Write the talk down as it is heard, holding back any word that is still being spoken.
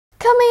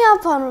Coming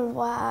up on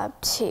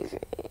WABTV.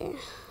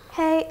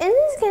 Hey, isn't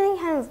this getting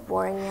kind of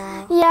boring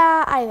now?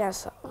 Yeah, I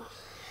guess so.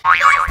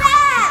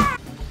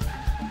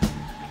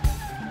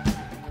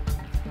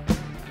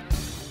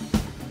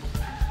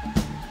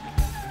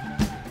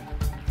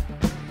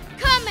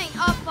 Coming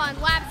up on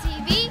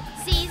WABTV,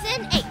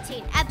 Season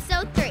 18,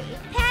 Episode 3.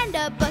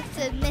 Panda Books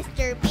with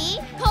Mr. B.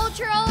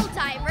 Cultural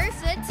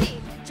diversity.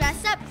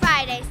 Dress Up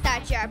Friday,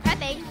 start your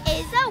prepping.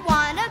 Is a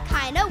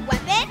one-of-kind of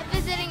weapon.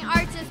 Visiting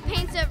artist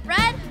paints it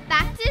red.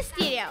 Back to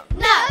studio.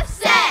 Enough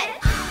said!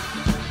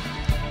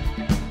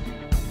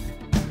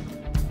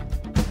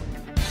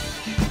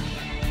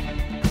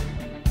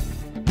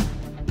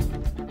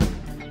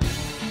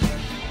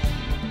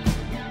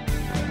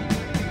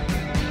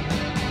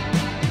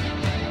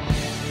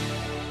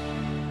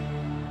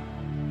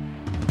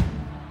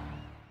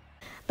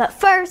 But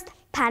first,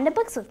 Panda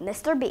Books with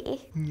Mr.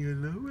 B.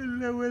 Hello,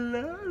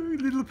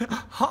 little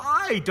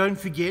Hi! Don't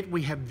forget,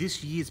 we have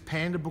this year's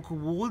Panda Book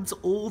Awards.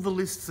 All the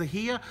lists are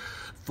here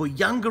for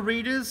younger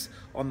readers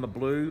on the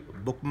blue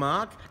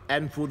bookmark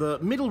and for the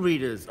middle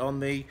readers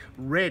on the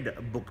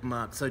red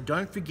bookmark. So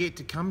don't forget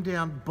to come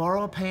down,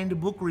 borrow a Panda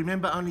book.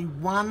 Remember, only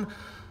one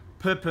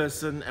per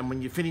person, and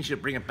when you finish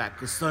it, bring it back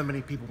because so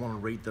many people want to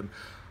read them.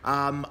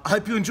 I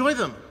hope you enjoy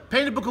them.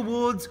 Panda Book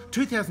Awards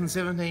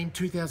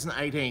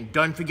 2017-2018.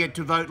 Don't forget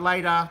to vote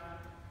later.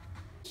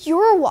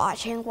 You're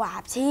watching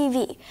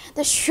WABTV,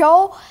 the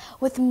show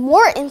with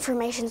more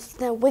information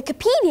than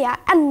Wikipedia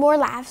and more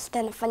laughs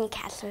than a Funny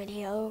Cats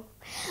video.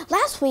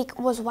 Last week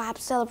was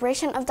WAB's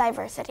celebration of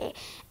diversity,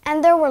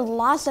 and there were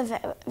lots of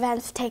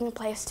events taking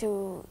place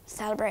to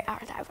celebrate our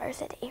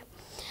diversity.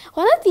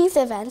 One of these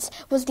events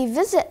was the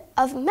visit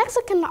of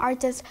Mexican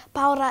artist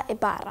Paola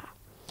Ibarra.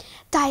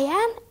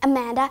 Diane,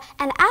 Amanda,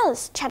 and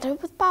Alice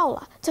chatted with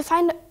Paola to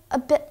find a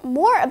bit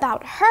more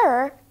about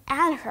her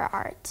and her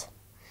art.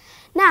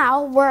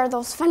 Now, where are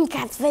those Funny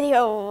Cats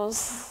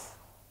videos?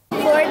 For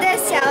the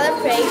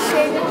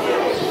celebration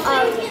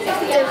of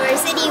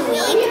Diversity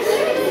Week,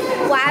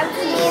 WAB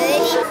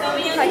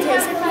community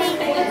participated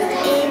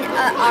in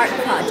an art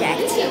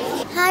project.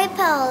 Hi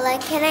Paola,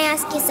 can I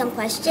ask you some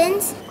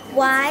questions?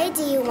 Why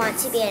do you want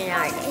to be an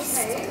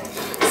artist?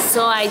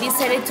 So I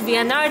decided to be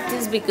an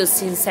artist because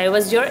since I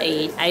was your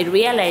age, I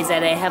realized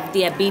that I have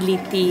the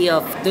ability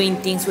of doing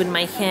things with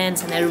my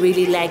hands and I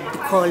really like the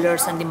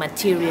colors and the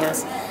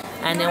materials.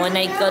 And then when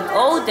I got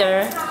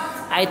older,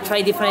 I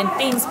tried different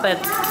things,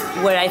 but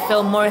where I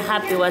felt more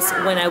happy was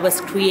when I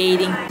was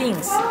creating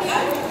things.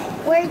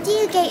 Where do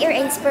you get your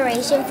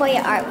inspiration for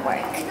your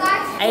artwork?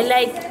 I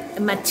like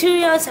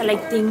materials, I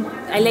like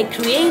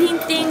creating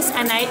things,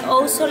 and I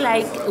also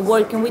like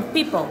working with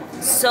people.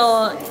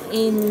 So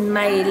in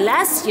my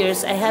last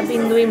years, I have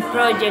been doing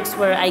projects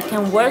where I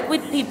can work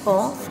with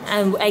people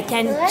and I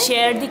can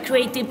share the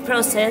creative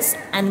process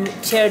and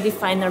share the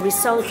final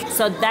result.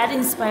 So that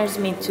inspires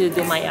me to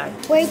do my art.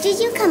 Where did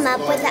you come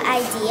up with the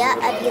idea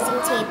of using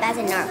tape as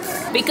an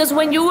artwork? Because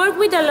when you work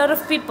with a lot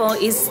of people,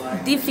 it's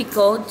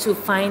difficult to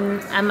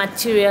find a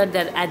material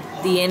that at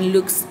the end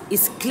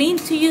is clean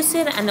to use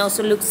it and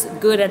also looks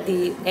good at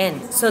the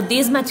end. So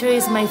this material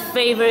is my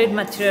favorite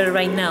material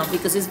right now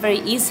because it's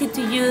very easy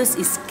to use,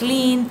 it's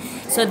clean.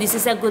 So this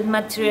is a good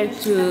material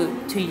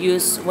to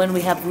use when we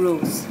have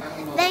rules.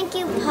 Thank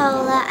you,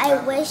 Paola. I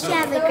wish you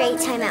have a great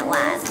time at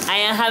WAB. I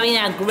am having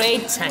a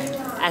great time,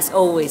 as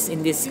always,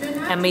 in this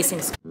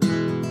amazing school.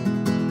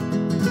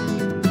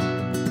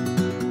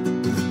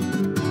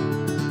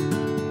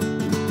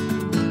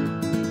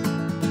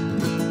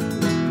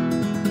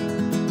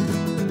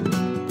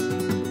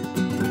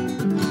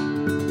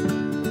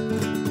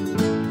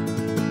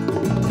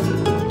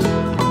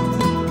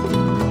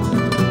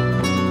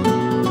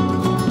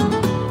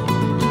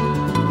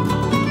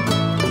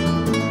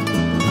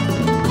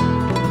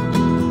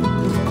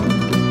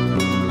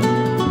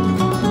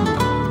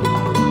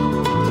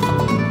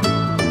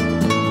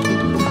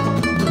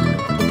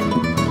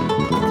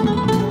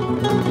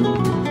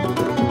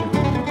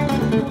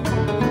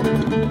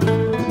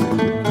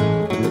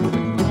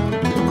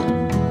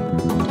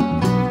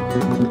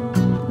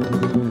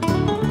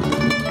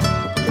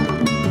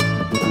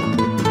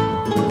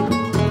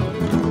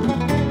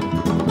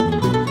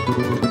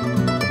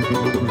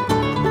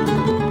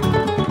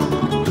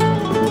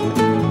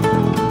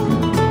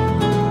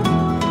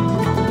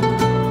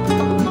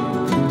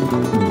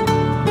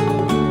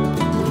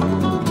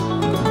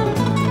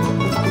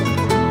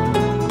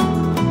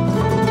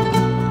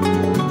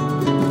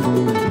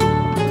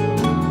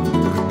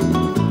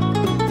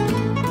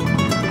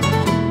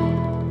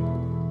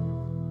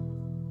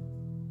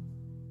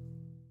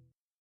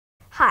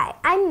 Hi,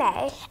 I'm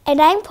May.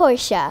 And I'm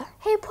Portia.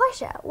 Hey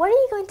Portia, what are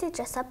you going to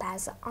dress up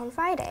as on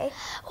Friday?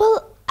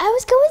 Well, I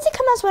was going to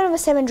come as one of the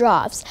 7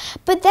 Drops,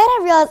 but then I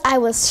realized I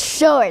was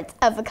short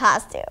of a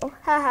costume.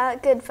 Haha,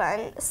 good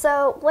fun.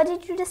 So, what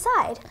did you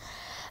decide?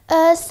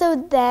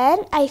 So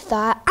then I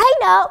thought, I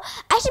know,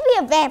 I should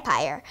be a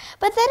vampire.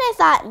 But then I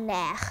thought,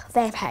 nah,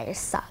 vampire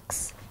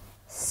sucks.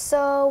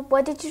 So,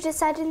 what did you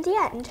decide in the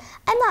end?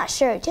 I'm not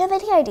sure. Do you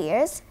have any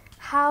ideas?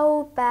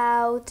 How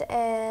about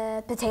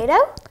a potato?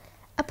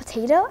 A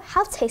potato?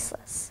 How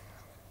tasteless.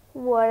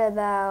 What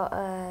about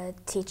a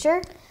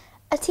teacher?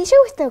 A teacher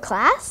with no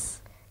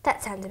class?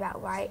 That sounds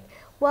about right.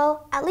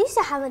 Well, at least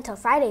I have until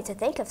Friday to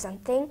think of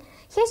something.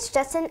 Here's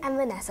Justin and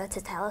Vanessa to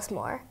tell us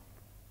more.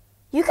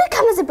 You could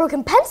come as a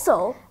broken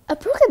pencil. A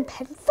broken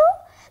pencil?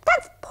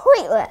 That's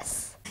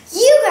pointless.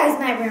 You guys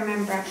might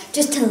remember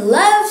Justin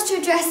loves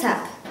to dress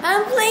up.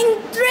 I'm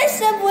playing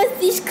dress up with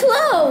these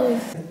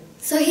clothes.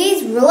 So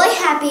he's really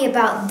happy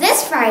about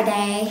this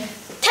Friday.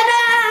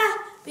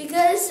 Ta-da!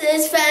 Because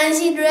it's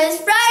Fancy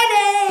Dress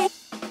Friday.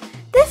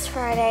 This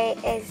Friday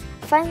is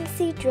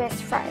Fancy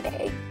Dress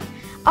Friday.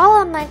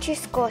 All elementary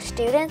school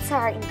students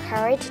are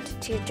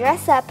encouraged to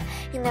dress up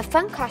in a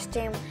fun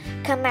costume,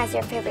 come as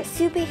your favorite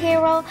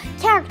superhero,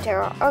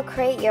 character, or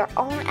create your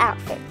own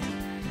outfit.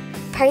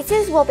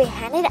 Prizes will be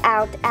handed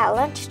out at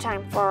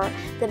lunchtime for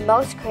the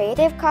most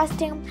creative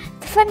costume,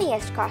 the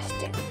funniest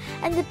costume,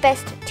 and the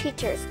best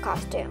teacher's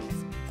costumes.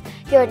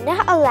 You're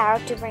not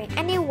allowed to bring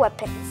any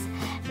weapons,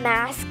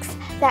 masks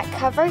that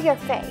cover your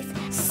face.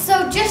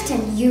 So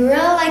Justin, you really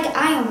like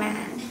Iron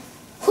Man.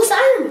 Who's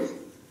Iron Man?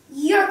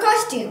 Your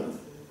costume.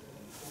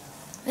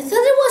 I thought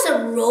it was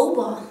a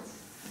robot.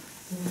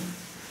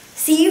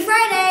 See you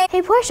Friday.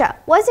 Hey Portia,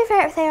 what's your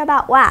favorite thing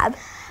about WAB?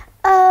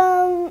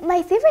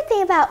 My favorite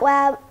thing about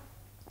WAB,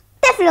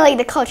 definitely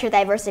the culture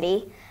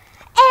diversity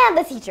and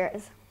the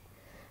teachers.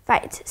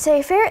 Right, so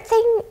your favorite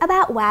thing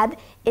about WAB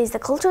is the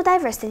cultural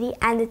diversity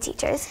and the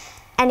teachers.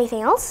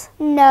 Anything else?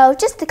 No,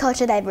 just the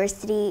culture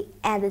diversity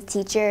and the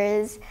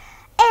teachers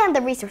and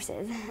the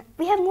resources.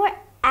 We have more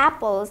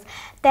apples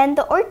than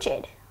the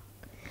orchard.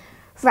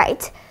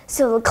 Right,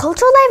 so the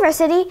cultural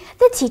diversity,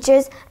 the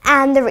teachers,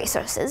 and the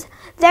resources.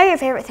 They're your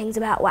favorite things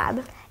about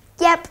WAB.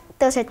 Yep,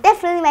 those are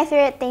definitely my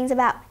favorite things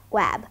about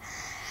WAB.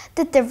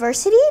 The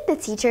diversity, the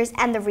teachers,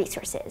 and the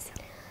resources.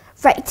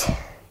 Right.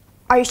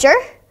 Are you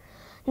sure?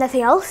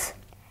 Nothing else?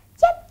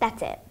 Yep,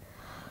 that's it.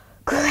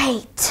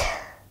 Great.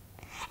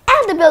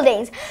 And the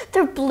buildings.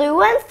 They're blue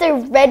ones, they're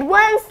red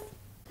ones.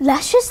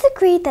 Let's just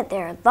agree that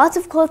there are lots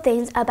of cool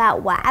things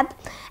about WAB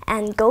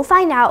and go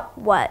find out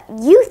what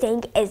you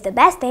think is the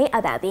best thing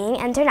about being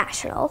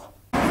international.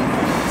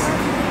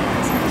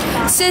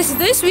 Since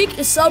this week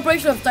is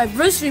celebration of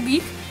Diversity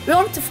Week, we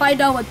want to find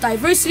out what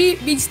diversity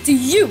means to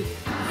you.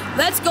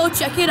 Let's go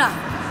check it out.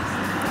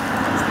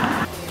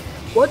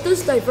 What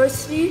does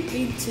diversity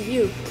mean to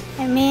you?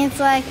 It means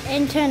like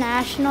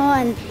international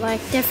and like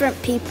different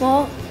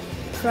people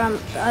from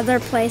other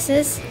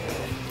places.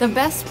 The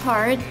best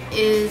part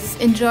is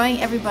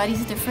enjoying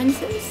everybody's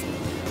differences.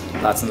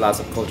 Lots and lots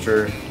of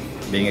culture,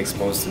 being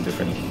exposed to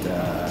different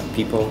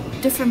people.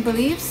 Different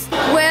beliefs.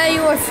 Where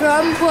you are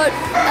from, where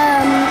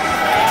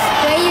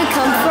you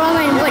come from,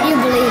 and what you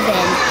believe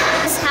in.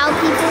 It's how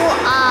people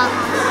are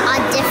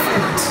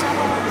different.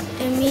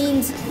 It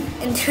means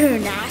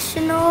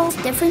international.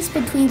 Difference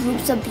between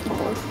groups of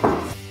people.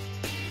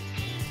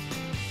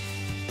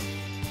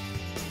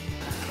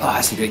 Oh,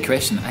 that's a great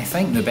question. I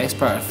think the best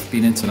part of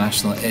being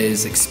international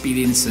is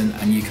experiencing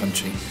a new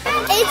country.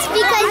 It's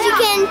because you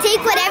can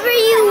take whatever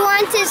you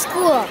want to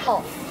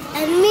school.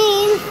 It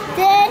means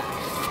that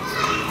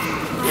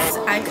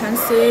I can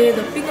see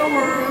the bigger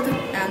world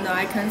and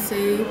I can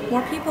see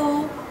more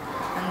people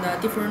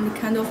and different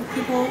kind of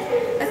people.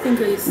 I think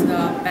it's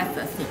the best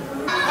thing.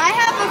 I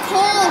have a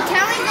cold.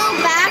 Can we go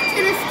back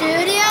to the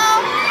studio?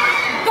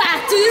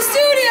 Back to the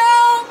studio!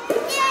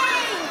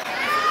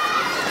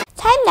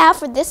 Time now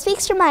for this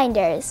week's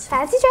reminders.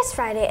 Fancy Dress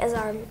Friday is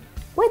our...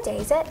 What day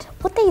is it?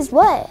 What day is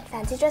what?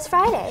 Fancy Dress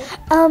Friday.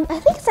 I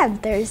think it's on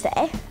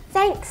Thursday.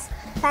 Thanks.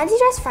 Fancy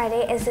Dress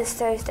Friday is this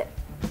Thursday.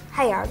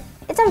 Hang on.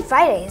 It's on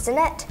Friday, isn't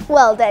it?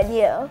 Well done,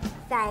 you.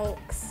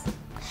 Thanks.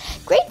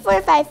 Grade 4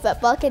 to 5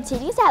 football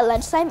continues at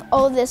lunchtime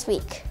all this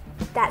week.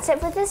 That's it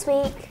for this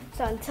week.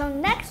 So until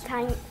next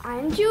time,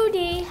 I'm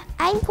Judy.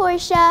 I'm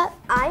Portia.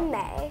 I'm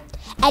May.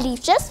 And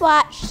you've just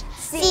watched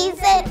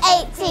Season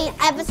 18,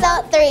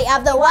 Episode 3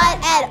 of the one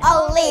and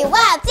only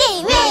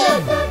WABTV!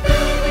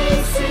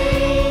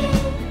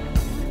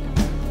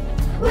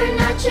 We're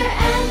not your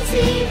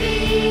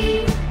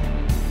MTV.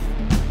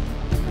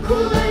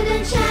 Cooler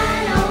than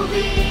Channel V.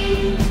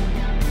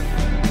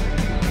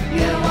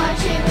 You're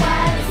watching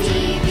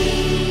WABTV.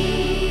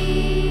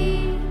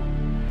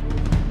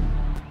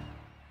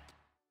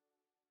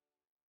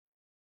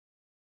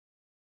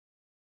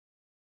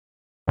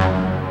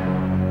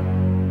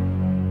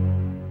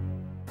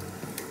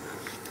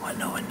 What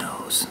no one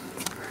knows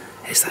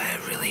is that I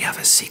really have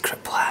a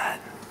secret plan.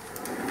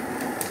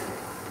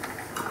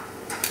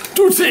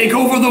 To take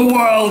over the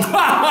world!